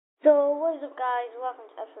What is up, guys? Welcome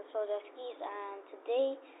to episode Soldier Skis, and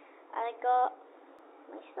today I got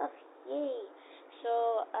my stuff. Yay!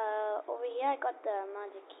 So over here I got the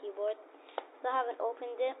Magic Keyboard. Still haven't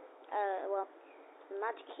opened it. Well, the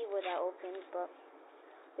Magic Keyboard I opened, but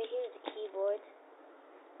over here's the keyboard.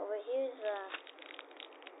 Over here's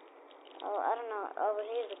I don't know. Over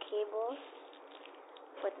here's the cable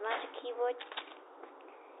for the Magic Keyboard.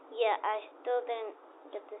 Yeah, I still didn't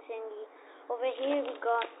get the thingy. Over here we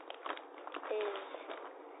got is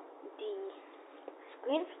the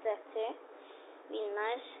screen protector. Really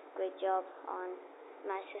nice. Great job on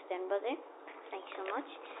my sister and brother. Thank you so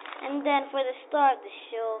much. And then for the star of the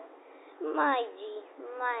show, my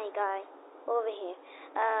guy over here.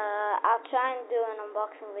 I'll try and do an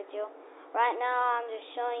unboxing video. Right now I'm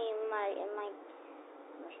just showing you my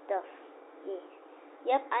stuff.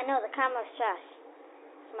 Yeah. Yep, I know the camera's trash.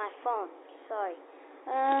 It's my phone. Sorry.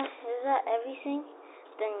 Is that everything?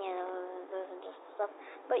 Then yeah, those are just stuff.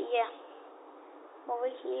 But yeah, over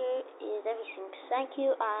here is everything. Thank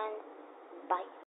you and bye.